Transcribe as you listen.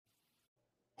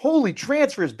Holy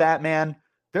transfers, Batman.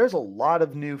 There's a lot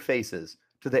of new faces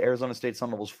to the Arizona State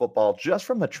Sun Devils football just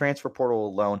from the transfer portal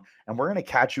alone. And we're going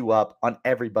to catch you up on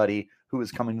everybody who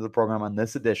is coming to the program on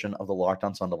this edition of the Locked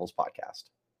On Sun Devils podcast.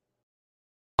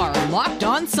 Are Locked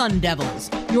On Sun Devils,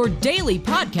 your daily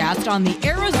podcast on the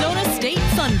Arizona State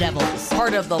Sun Devils,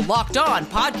 part of the Locked On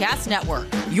Podcast Network,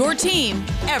 your team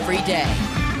every day.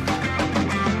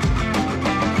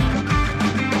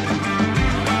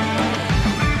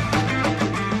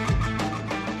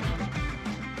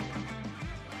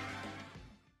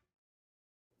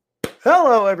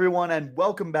 Hello, everyone, and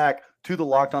welcome back to the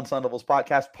Locked On Sun Devils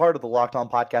podcast, part of the Locked On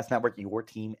Podcast Network, your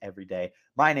team every day.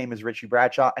 My name is Richie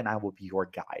Bradshaw, and I will be your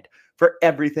guide for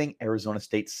everything Arizona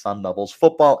State Sun Devils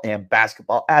football and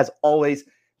basketball. As always,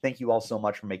 thank you all so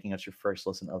much for making us your first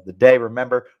listen of the day.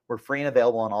 Remember, we're free and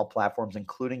available on all platforms,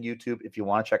 including YouTube. If you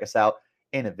want to check us out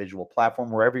in a visual platform,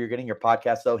 wherever you're getting your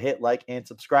podcast, though, hit like and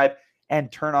subscribe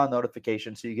and turn on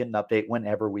notifications so you get an update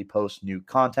whenever we post new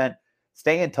content.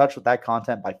 Stay in touch with that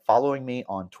content by following me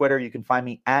on Twitter. You can find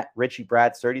me at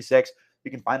RichieBrads36.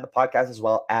 You can find the podcast as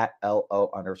well at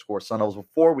LO_Sun Devils.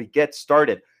 Before we get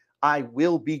started, I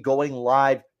will be going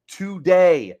live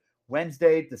today,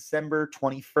 Wednesday, December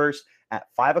 21st at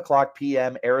 5 o'clock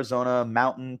p.m. Arizona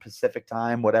Mountain Pacific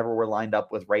time, whatever we're lined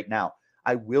up with right now.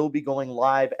 I will be going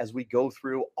live as we go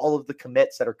through all of the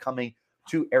commits that are coming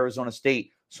to Arizona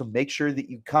State. So make sure that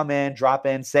you come in, drop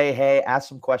in, say hey, ask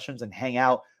some questions, and hang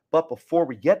out. But before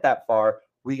we get that far,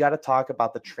 we got to talk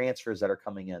about the transfers that are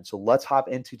coming in. So let's hop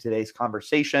into today's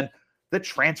conversation. The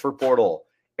transfer portal.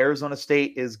 Arizona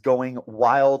State is going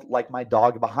wild like my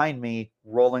dog behind me,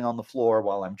 rolling on the floor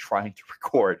while I'm trying to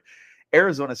record.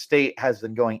 Arizona State has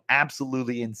been going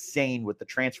absolutely insane with the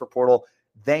transfer portal.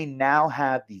 They now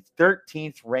have the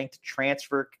 13th ranked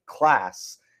transfer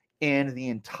class in the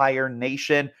entire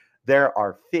nation. There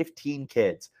are 15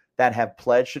 kids that have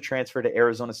pledged to transfer to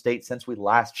Arizona State since we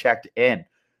last checked in.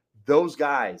 Those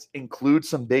guys include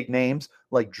some big names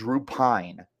like Drew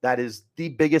Pine. That is the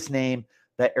biggest name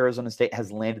that Arizona State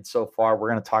has landed so far.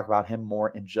 We're going to talk about him more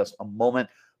in just a moment,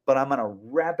 but I'm going to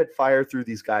rapid fire through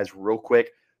these guys real quick.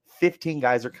 15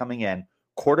 guys are coming in.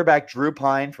 Quarterback Drew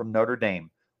Pine from Notre Dame.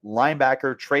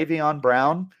 Linebacker Travion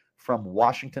Brown from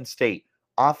Washington State.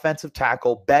 Offensive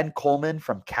tackle Ben Coleman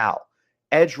from Cal.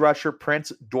 Edge rusher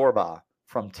Prince Dorbah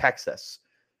from Texas.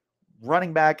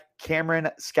 Running back Cameron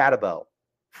Scatabo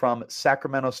from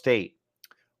Sacramento State.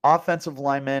 Offensive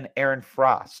lineman Aaron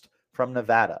Frost from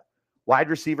Nevada. Wide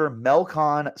receiver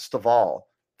Melcon Staval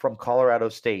from Colorado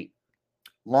State.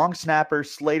 Long snapper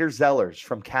Slater Zellers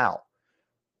from Cal.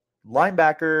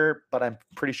 Linebacker, but I'm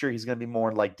pretty sure he's going to be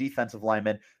more like defensive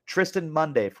lineman, Tristan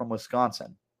Monday from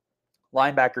Wisconsin.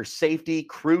 Linebacker safety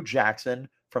Crew Jackson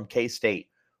from K-State.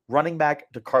 Running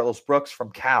back DeCarlos Brooks from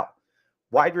Cal.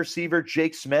 Wide receiver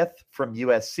Jake Smith from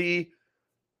USC.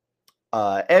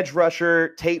 Edge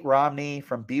rusher Tate Romney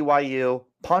from BYU.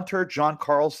 Punter John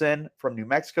Carlson from New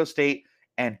Mexico State.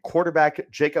 And quarterback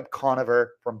Jacob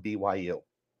Conover from BYU.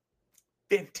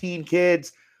 15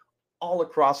 kids all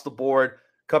across the board,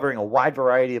 covering a wide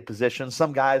variety of positions.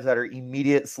 Some guys that are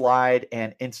immediate slide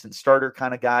and instant starter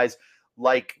kind of guys,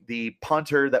 like the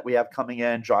punter that we have coming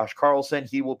in, Josh Carlson.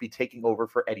 He will be taking over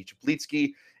for Eddie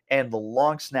Chaplitsky. And the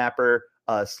long snapper,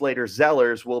 Slater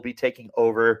Zellers, will be taking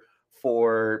over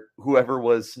for whoever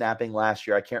was snapping last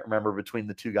year. I can't remember between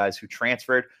the two guys who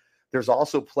transferred. There's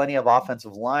also plenty of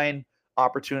offensive line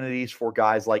opportunities for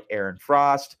guys like Aaron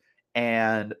Frost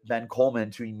and Ben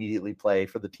Coleman to immediately play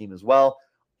for the team as well.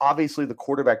 Obviously, the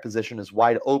quarterback position is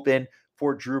wide open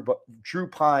for Drew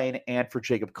Pine and for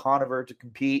Jacob Conover to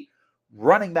compete.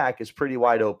 Running back is pretty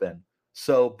wide open.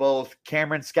 So both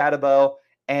Cameron Scatabo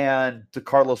and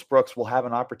DeCarlos Brooks will have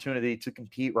an opportunity to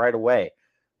compete right away.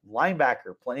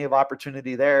 Linebacker, plenty of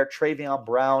opportunity there. Travion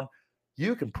Brown,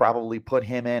 you can probably put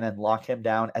him in and lock him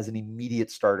down as an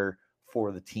immediate starter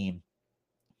for the team.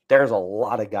 There's a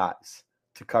lot of guys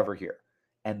to cover here,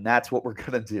 and that's what we're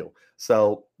going to do.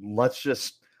 So let's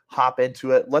just hop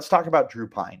into it. Let's talk about Drew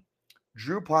Pine.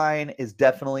 Drew Pine is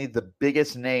definitely the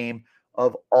biggest name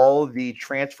of all the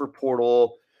transfer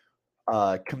portal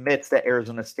commits that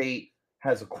Arizona State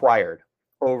has acquired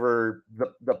over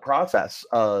the process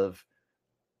of,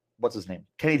 what's his name?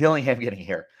 Kenny Dillingham getting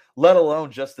here, let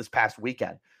alone just this past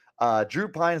weekend. Drew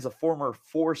Pine is a former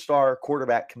 4-star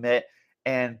quarterback commit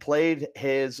and played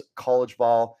his college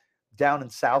ball down in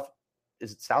South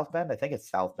Bend? I think it's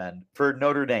South Bend for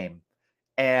Notre Dame.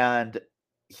 And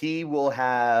he will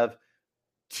have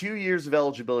 2 years of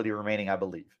eligibility remaining, I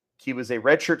believe. He was a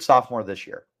redshirt sophomore this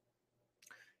year.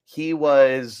 He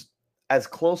was as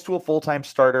close to a full-time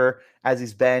starter as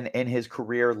he's been in his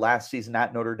career last season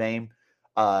at Notre Dame.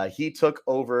 He took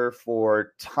over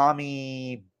for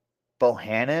Tommy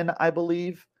Bohannon, I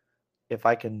believe. If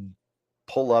I can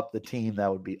pull up the team,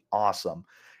 that would be awesome.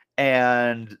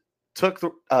 And took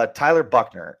Tyler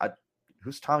Buckner.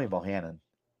 Who's Tommy Bohannon?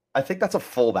 I think that's a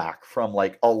fullback from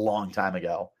like a long time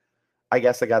ago. I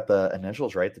guess I got the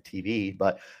initials right, the TV,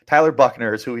 but Tyler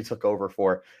Buckner is who he took over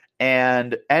for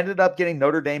and ended up getting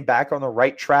Notre Dame back on the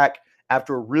right track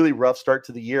after a really rough start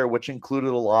to the year, which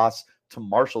included a loss to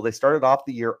Marshall. They started off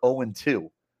the year 0-2.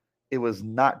 It was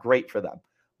not great for them,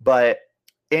 but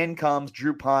in comes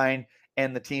Drew Pyne,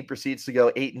 and the team proceeds to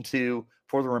go 8-2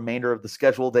 for the remainder of the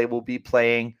schedule. They will be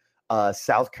playing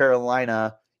South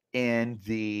Carolina in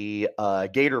the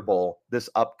Gator Bowl this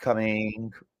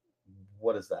upcoming,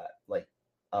 what is that? Like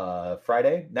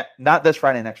Friday? Not this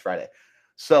Friday, next Friday.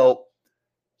 So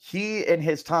he, in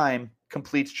his time,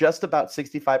 completes just about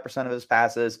 65% of his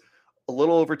passes, a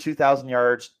little over 2,000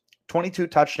 yards, 22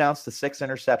 touchdowns to 6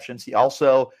 interceptions. He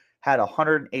also had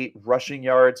 108 rushing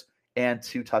yards and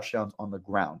 2 touchdowns on the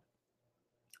ground.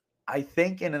 I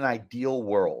think in an ideal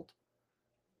world,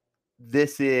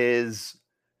 this is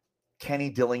Kenny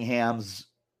Dillingham's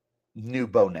new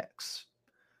Bo Nix.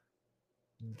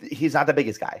 He's not the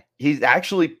biggest guy. He's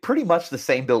actually pretty much the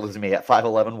same build as me at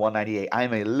 5'11", 198.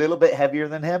 I'm a little bit heavier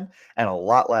than him and a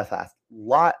lot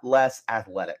less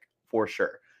athletic for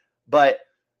sure. But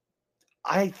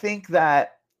I think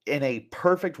that in a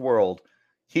perfect world,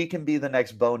 he can be the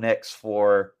next Bo Nix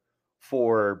for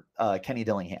Kenny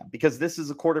Dillingham, because this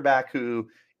is a quarterback who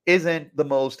isn't the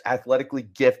most athletically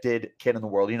gifted kid in the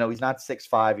world. You know, he's not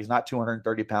 6'5", he's not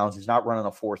 230 pounds, he's not running a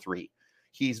 4.3.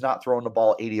 He's not throwing the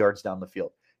ball 80 yards down the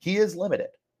field. He is limited,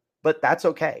 but that's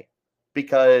okay,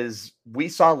 because we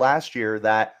saw last year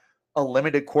that a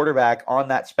limited quarterback on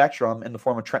that spectrum in the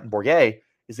form of Trenton Bourguet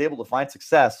is able to find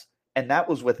success, and that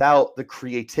was without the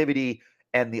creativity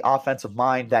and the offensive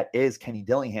mind that is Kenny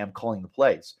Dillingham calling the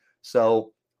plays.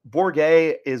 So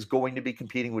Bourguet is going to be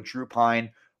competing with Drew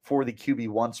Pyne for the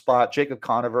QB1 spot. Jacob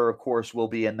Conover, of course, will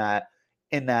be in that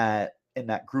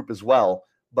group as well.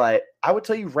 But I would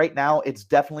tell you right now, it's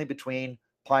definitely between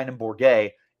Pyne and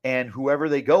Bourguet, and whoever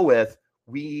they go with,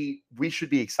 we should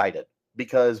be excited,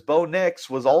 because Bo Nix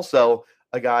was also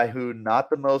a guy who not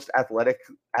the most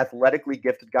athletically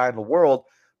gifted guy in the world,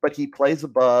 but he plays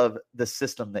above the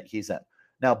system that he's in.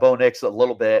 Now, Bo Nix a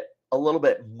little bit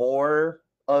more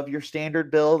of your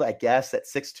standard build, I guess, at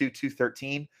 6'2",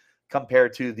 213,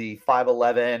 compared to the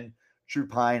 5'11" Drew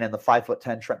Pyne and the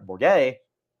 5'10" Trenton Bourguet.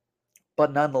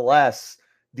 But nonetheless,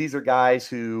 these are guys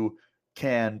who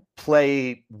can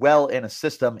play well in a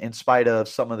system in spite of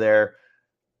some of their,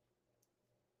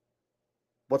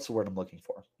 what's the word I'm looking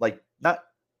for? Like, not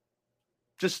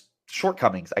just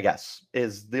shortcomings, I guess,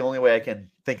 is the only way I can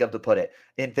think of to put it,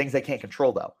 in things they can't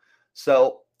control, though.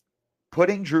 So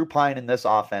putting Drew Pyne in this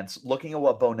offense, looking at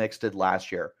what Bo Nix did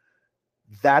last year,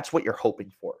 that's what you're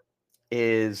hoping for,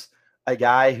 is a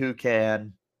guy who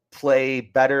can play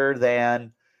better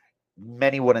than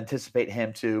many would anticipate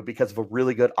him to, because of a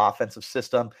really good offensive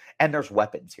system. And there's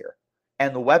weapons here.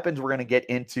 And the weapons we're going to get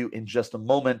into in just a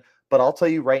moment. But I'll tell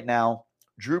you right now,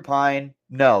 Drew Pyne,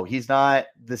 no, he's not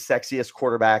the sexiest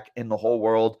quarterback in the whole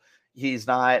world. He's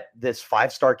not this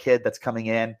 5-star kid that's coming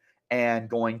in and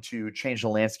going to change the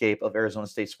landscape of Arizona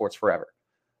State sports forever.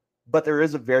 But there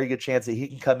is a very good chance that he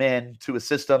can come in to a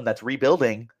system that's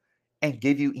rebuilding and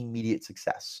give you immediate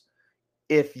success.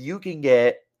 If you can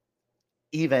get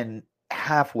even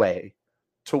halfway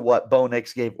to what Bo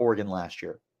Nix gave Oregon last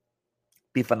year,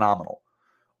 be phenomenal.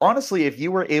 Honestly, if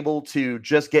you were able to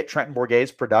just get Trenton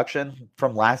Bourguet's production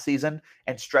from last season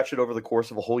and stretch it over the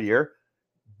course of a whole year,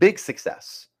 big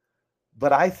success.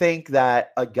 But I think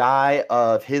that a guy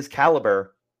of his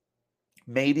caliber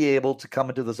may be able to come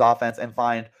into this offense and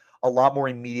find a lot more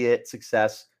immediate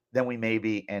success than we may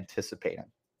be anticipating.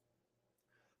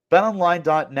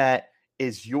 BetOnline.net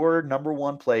is your number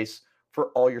one place for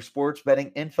all your sports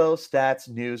betting info, stats,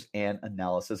 news, and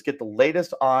analysis. Get the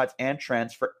latest odds and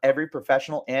trends for every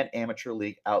professional and amateur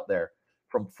league out there.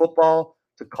 From football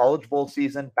to college bowl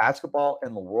season, basketball,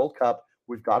 and the World Cup,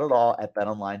 we've got it all at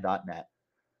betonline.net.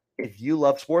 If you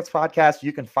love sports podcasts,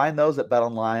 you can find those at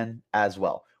BetOnline as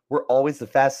well. We're always the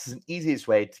fastest and easiest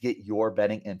way to get your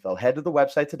betting info. Head to the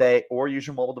website today or use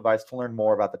your mobile device to learn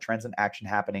more about the trends and action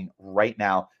happening right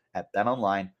now at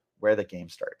BetOnline, where the game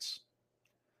starts.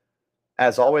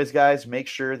 As always, guys, make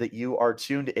sure that you are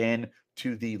tuned in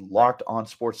to the Locked On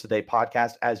Sports Today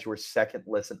podcast as your second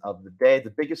listen of the day.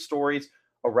 The biggest stories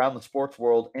around the sports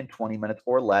world in 20 minutes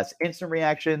or less, instant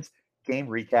reactions, game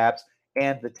recaps,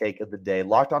 and the take of the day.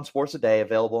 Locked On Sports Today,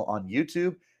 available on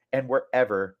YouTube and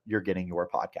wherever you're getting your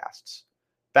podcasts.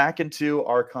 Back into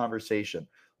our conversation,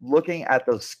 looking at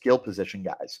those skill position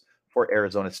guys for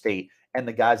Arizona State and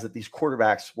the guys that these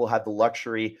quarterbacks will have the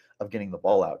luxury of getting the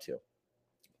ball out to.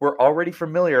 We're already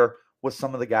familiar with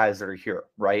some of the guys that are here,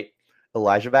 right?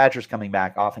 Elijah Badger's coming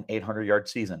back off an 800-yard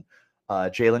season.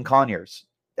 Jalen Conyers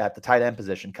at the tight end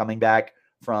position coming back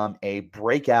from a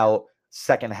breakout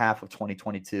second half of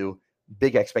 2022.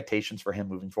 Big expectations for him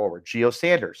moving forward. Gio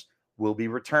Sanders will be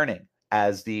returning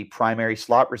as the primary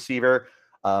slot receiver.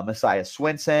 Messiah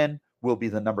Swinson will be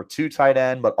the number 2 tight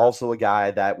end, but also a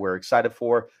guy that we're excited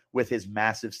for with his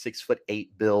massive 6'8"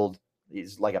 build.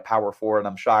 He's like a power forward, and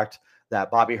I'm shocked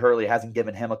that Bobby Hurley hasn't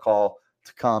given him a call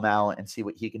to come out and see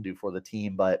what he can do for the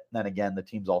team. But then again, the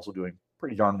team's also doing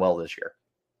pretty darn well this year.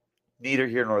 Neither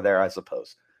here nor there, I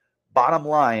suppose. Bottom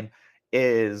line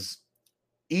is,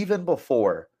 even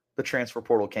before the transfer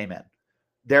portal came in,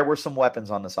 there were some weapons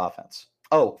on this offense.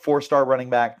 Oh, 4-star running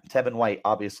back Tevin White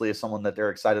obviously is someone that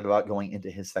they're excited about going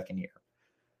into his second year.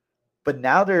 But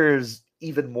now there's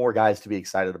even more guys to be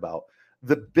excited about.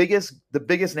 The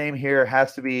biggest name here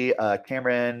has to be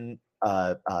Cameron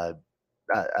Scatabo.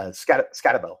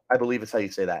 I believe is how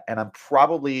you say that. And I'm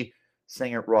probably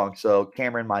saying it wrong. So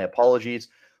Cameron, my apologies.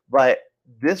 But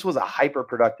this was a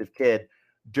hyper-productive kid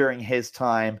during his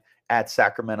time at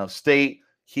Sacramento State.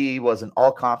 He was an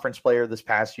all-conference player this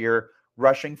past year,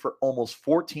 rushing for almost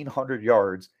 1,400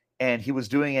 yards, and he was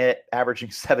doing it averaging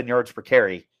 7 yards per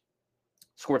carry.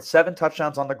 Scored 7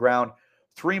 touchdowns on the ground,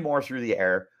 3 more through the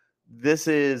air. This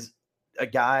is a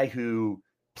guy who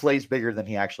plays bigger than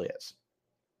he actually is.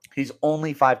 He's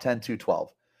only 5'10",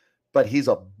 212, but he's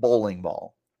a bowling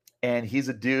ball, and he's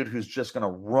a dude who's just going to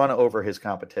run over his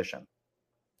competition.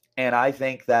 And I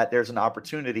think that there's an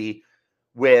opportunity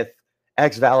with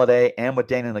X-Valade and with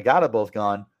Dana Nagata both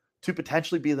gone to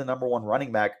potentially be the number 1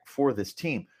 running back for this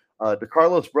team.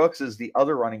 DeCarlos Brooks is the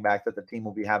other running back that the team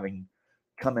will be having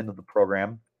come into the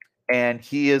program. And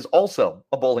he is also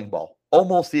a bowling ball,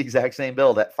 almost the exact same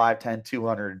build at 5'10",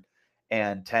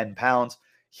 210 pounds.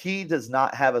 He does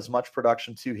not have as much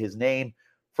production to his name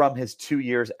from his 2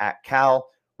 years at Cal,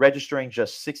 registering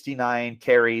just 69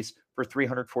 carries for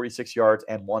 346 yards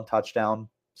and 1 touchdown,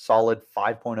 solid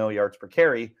 5.0 yards per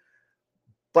carry.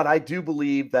 But I do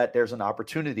believe that there's an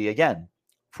opportunity, again,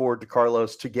 for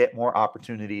DeCarlos to get more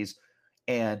opportunities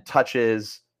and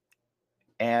touches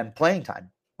and playing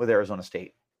time with Arizona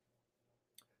State.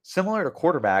 Similar to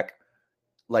quarterback,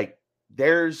 like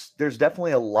there's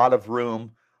definitely a lot of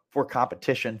room for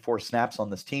competition for snaps on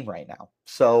this team right now.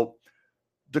 So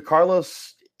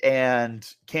DeCarlos and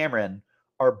Cameron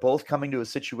are both coming to a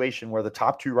situation where the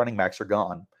top 2 running backs are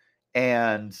gone.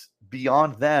 And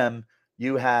beyond them,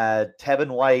 you had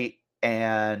Tevin White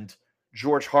and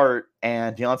George Hart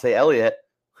and Deontay Elliott,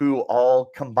 who all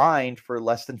combined for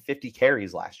less than 50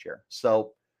 carries last year.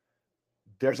 So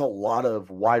there's a lot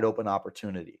of wide open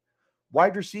opportunity.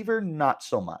 Wide receiver, not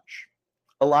so much.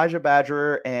 Elijah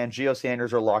Badger and Gio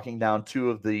Sanders are locking down two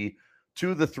of the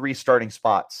 3 starting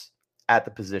spots at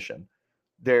the position.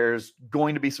 There's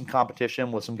going to be some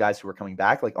competition with some guys who are coming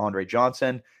back, like Andre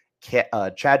Johnson,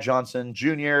 Chad Johnson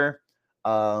Jr.,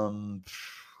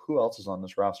 who else is on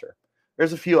this roster?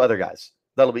 There's a few other guys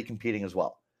that'll be competing as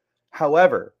well.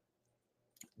 However,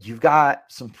 you've got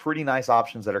some pretty nice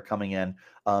options that are coming in.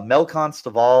 Melcon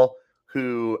Staval,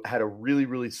 who had a really,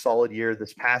 really solid year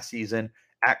this past season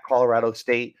at Colorado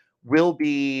State, will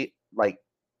be like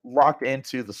locked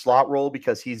into the slot role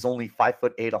because he's only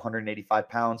 5'8", 185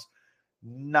 pounds.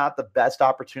 Not the best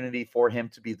opportunity for him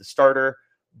to be the starter,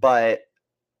 but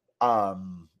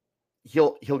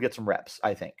he'll get some reps,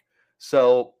 I think.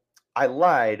 So I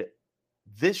lied.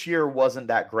 This year wasn't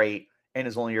that great in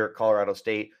his only year at Colorado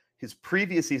State. His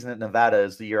previous season at Nevada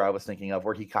is the year I was thinking of,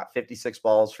 where he caught 56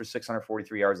 balls for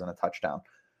 643 yards and a touchdown.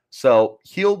 So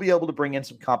he'll be able to bring in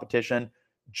some competition.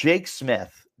 Jake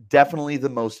Smith, definitely the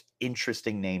most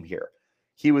interesting name here.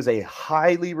 He was a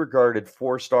highly regarded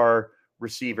 4-star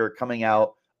receiver coming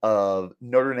out of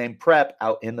Notre Dame Prep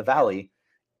out in the Valley,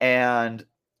 and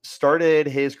started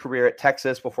his career at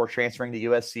Texas before transferring to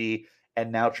USC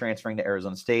and now transferring to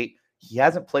Arizona State. He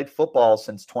hasn't played football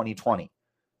since 2020.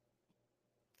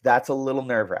 That's a little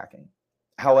nerve-wracking.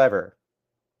 However,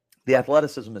 the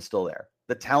athleticism is still there.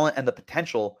 The talent and the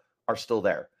potential are still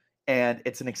there. And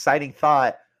it's an exciting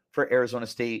thought for Arizona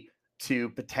State to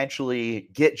potentially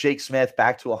get Jake Smith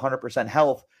back to 100%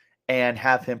 health and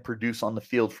have him produce on the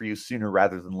field for you sooner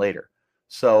rather than later.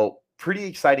 So pretty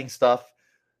exciting stuff.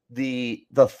 The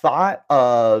thought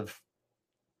of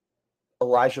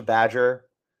Elijah Badger,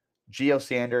 Gio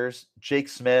Sanders, Jake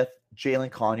Smith,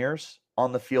 Jalen Conyers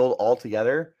on the field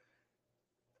altogether,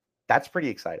 that's pretty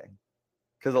exciting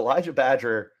because Elijah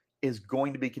Badger is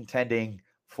going to be contending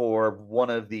for one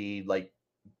of the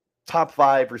top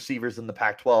 5 receivers in the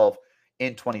Pac-12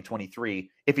 in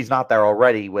 2023, if he's not there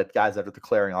already, with guys that are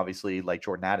declaring, obviously, like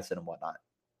Jordan Addison and whatnot.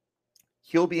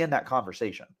 He'll be in that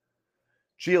conversation.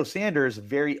 Gio Sanders,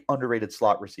 very underrated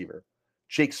slot receiver.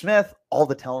 Jake Smith, all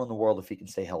the talent in the world if he can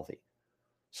stay healthy.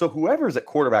 So whoever's at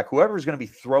quarterback, whoever's going to be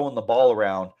throwing the ball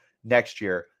around next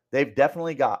year, they've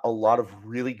definitely got a lot of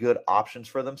really good options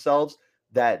for themselves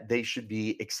that they should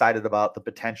be excited about the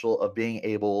potential of being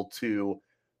able to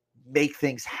make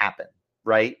things happen,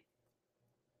 right?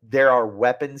 There are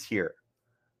weapons here,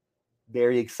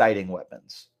 very exciting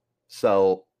weapons.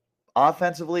 So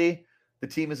offensively, the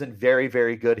team is in very,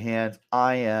 very good hands.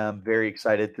 I am very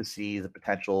excited to see the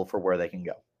potential for where they can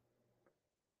go.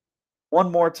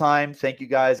 One more time, thank you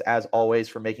guys, as always,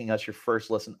 for making us your first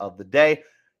listen of the day.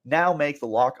 Now make the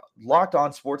Locked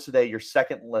On Sports Today your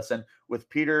second listen, with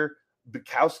Peter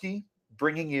Bukowski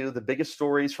bringing you the biggest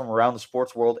stories from around the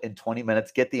sports world in 20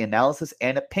 minutes. Get the analysis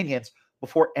and opinions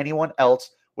before anyone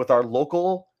else with our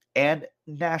local and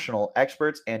national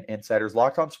experts and insiders.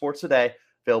 Locked On Sports Today,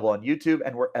 available on YouTube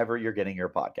and wherever you're getting your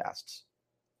podcasts.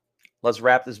 Let's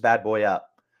wrap this bad boy up.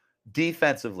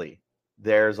 Defensively,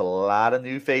 there's a lot of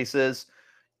new faces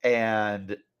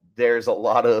and there's a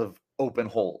lot of open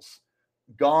holes.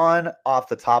 Gone off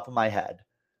the top of my head,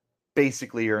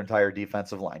 basically your entire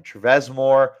defensive line. Trevez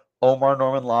Moore, Omar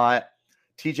Norman-Lott,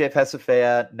 TJ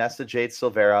Pesafea, Nesta Jade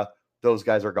Silvera, those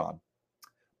guys are gone.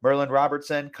 Merlin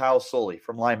Robertson, Kyle Soley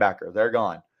from linebacker, they're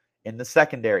gone. In the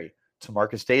secondary,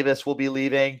 Tamarcus Davis will be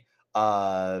leaving,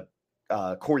 Corey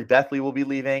Bethley will be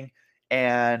leaving,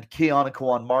 and Keon and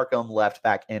Kawan Markham left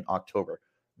back in October.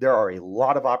 There are a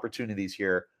lot of opportunities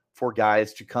here for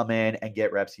guys to come in and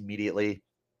get reps immediately.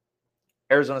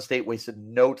 Arizona State wasted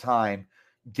no time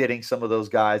getting some of those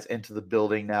guys into the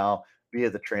building now via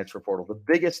the transfer portal. The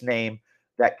biggest name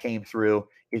that came through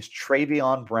is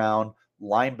Travion Brown,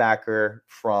 linebacker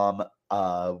from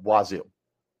Wazoo.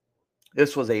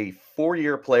 This was a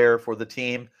 4-year player for the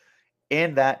team.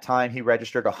 In that time, he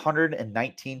registered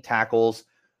 119 tackles,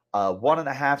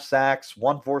 1.5 sacks,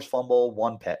 1 forced fumble,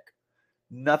 1 pick.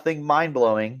 Nothing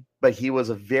mind-blowing, but he was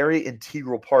a very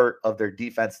integral part of their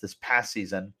defense this past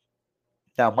season.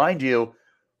 Now, mind you,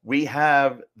 we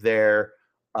have their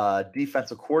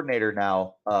defensive coordinator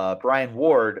now, Brian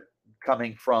Ward,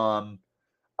 coming from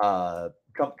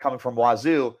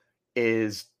Wazoo,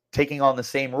 is taking on the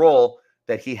same role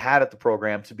that he had at the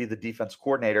program to be the defense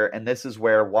coordinator. And this is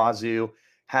where Wazoo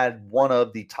had one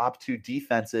of the top 2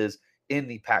 defenses in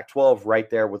the Pac-12 right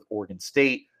there with Oregon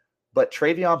State. But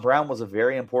Travion Brown was a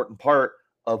very important part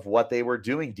of what they were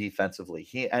doing defensively.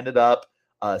 He ended up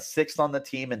 6th on the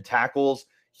team in tackles.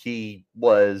 He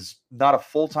was not a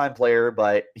full-time player,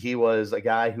 but he was a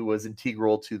guy who was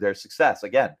integral to their success.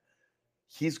 Again,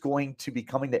 he's going to be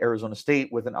coming to Arizona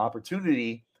State with an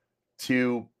opportunity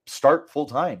to start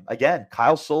full-time. Again,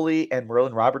 Kyle Soley and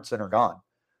Merlin Robertson are gone.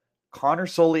 Connor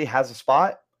Soley has a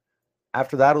spot.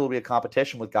 After that, it'll be a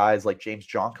competition with guys like James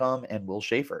Joncom and Will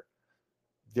Schaefer.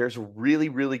 There's a really,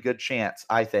 really good chance,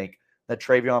 I think, that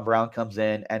Travion Brown comes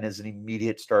in and is an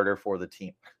immediate starter for the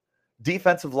team.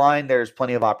 Defensive line, there's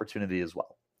plenty of opportunity as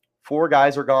well. 4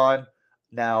 guys are gone.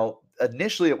 Now,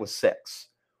 initially it was 6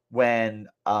 when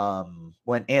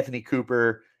Anthony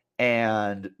Cooper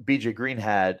and BJ Green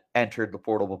had entered the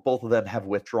portal, but both of them have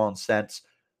withdrawn since.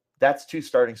 That's 2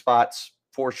 starting spots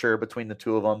for sure between the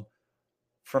 2 of them.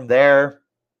 From there,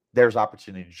 there's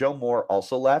opportunity. Joe Moore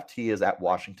also left. He is at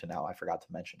Washington now. I forgot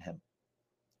to mention him.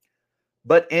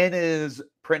 But in is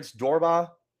Prince Dorbah,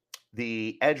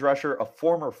 the edge rusher, a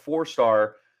former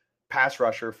 4-star pass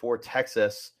rusher for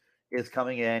Texas, is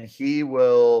coming in. He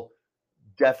will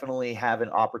definitely have an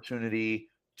opportunity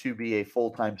to be a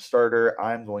full-time starter.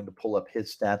 I'm going to pull up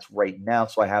his stats right now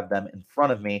so I have them in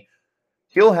front of me.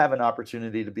 He'll have an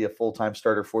opportunity to be a full-time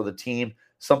starter for the team,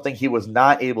 something he was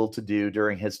not able to do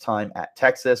during his time at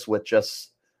Texas with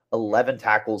just 11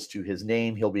 tackles to his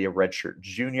name. He'll be a redshirt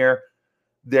junior.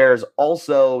 There's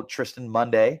also Tristan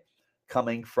Monday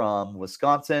coming from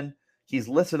Wisconsin. He's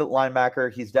listed at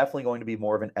linebacker. He's definitely going to be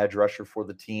more of an edge rusher for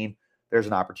the team. There's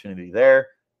an opportunity there.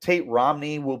 Tate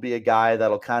Romney will be a guy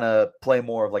that'll kind of play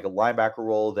more of like a linebacker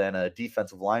role than a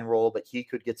defensive line role, but he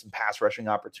could get some pass rushing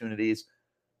opportunities.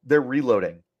 They're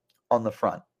reloading on the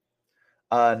front.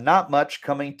 Not much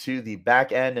coming to the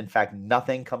back end. In fact,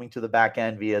 nothing coming to the back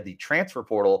end via the transfer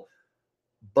portal,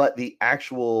 but the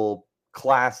actual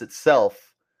class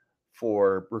itself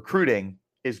for recruiting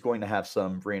is going to have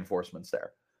some reinforcements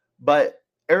there. But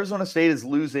Arizona State is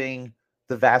losing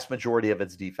the vast majority of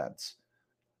its defense.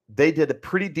 They did a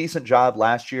pretty decent job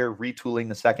last year retooling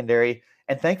the secondary,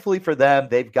 and thankfully for them,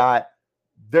 they've got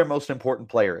their most important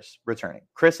players returning.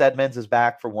 Chris Edmonds is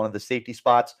back for one of the safety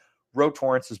spots. Ro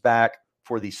Torrance is back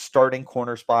for the starting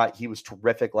corner spot. He was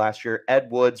terrific last year. Ed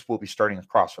Woods will be starting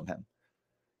across from him.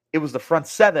 It was the front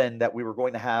seven that we were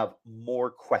going to have more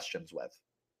questions with.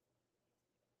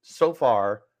 So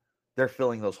far, they're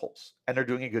filling those holes, and they're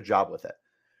doing a good job with it.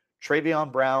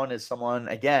 Travion Brown is someone,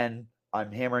 again,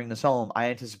 I'm hammering this home, I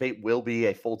anticipate will be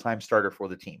a full-time starter for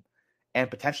the team and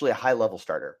potentially a high-level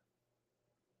starter.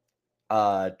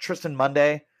 Tristan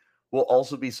Munday will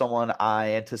also be someone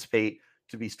I anticipate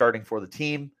to be starting for the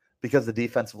team because the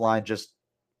defensive line just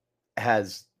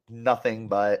has nothing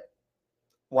but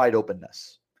wide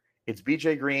openness. It's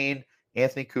BJ Green,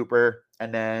 Anthony Cooper,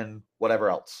 and then whatever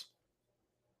else.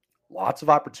 Lots of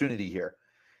opportunity here.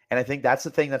 And I think that's the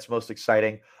thing that's most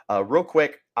exciting. Real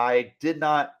quick, I did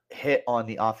not hit on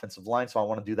the offensive line, so I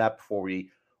want to do that before we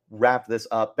wrap this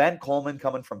up. Ben Coleman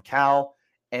coming from Cal,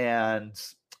 and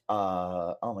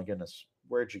oh my goodness,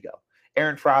 where'd you go?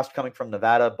 Aaron Frost coming from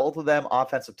Nevada. Both of them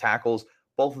offensive tackles.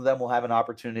 Both of them will have an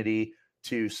opportunity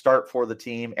to start for the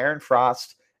team. Aaron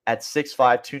Frost at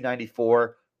 6'5",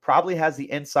 294, probably has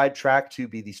the inside track to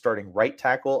be the starting right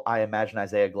tackle. I imagine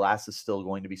Isaiah Glass is still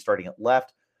going to be starting at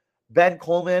left. Ben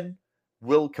Coleman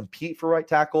will compete for right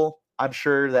tackle. I'm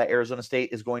sure that Arizona State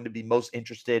is going to be most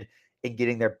interested in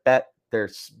getting their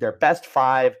best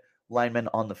five linemen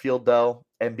on the field, though,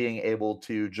 and being able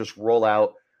to just roll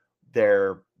out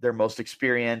their most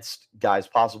experienced guys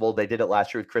possible. They did it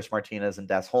last year with Chris Martinez and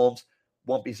Des Holmes.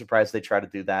 Won't be surprised they try to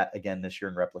do that again this year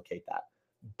and replicate that.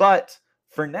 But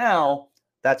for now,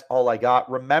 that's all I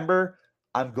got. Remember,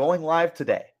 I'm going live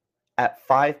today at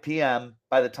 5 p.m.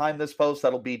 By the time this posts,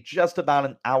 that'll be just about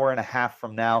an hour and a half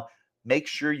from now. Make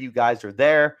sure you guys are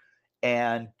there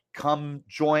and come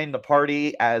join the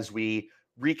party as we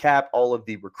recap all of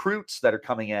the recruits that are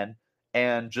coming in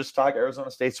and just talk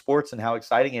Arizona State sports and how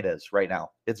exciting it is right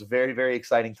now. It's a very, very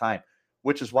exciting time,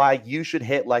 which is why you should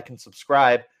hit like and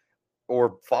subscribe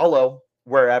or follow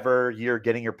wherever you're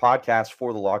getting your podcast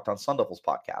for the Locked On Sun Devils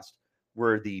podcast.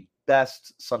 We're the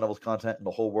best Sun Devils content in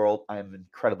the whole world. I am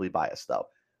incredibly biased, though.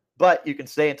 But you can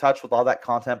stay in touch with all that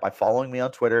content by following me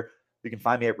on Twitter. You can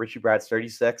find me at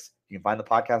RichieBrads36. You can find the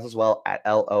podcast as well at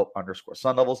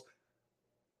LO_Sun Devils.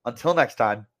 Until next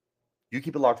time, you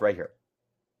keep it locked right here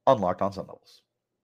on Locked On Sun Devils.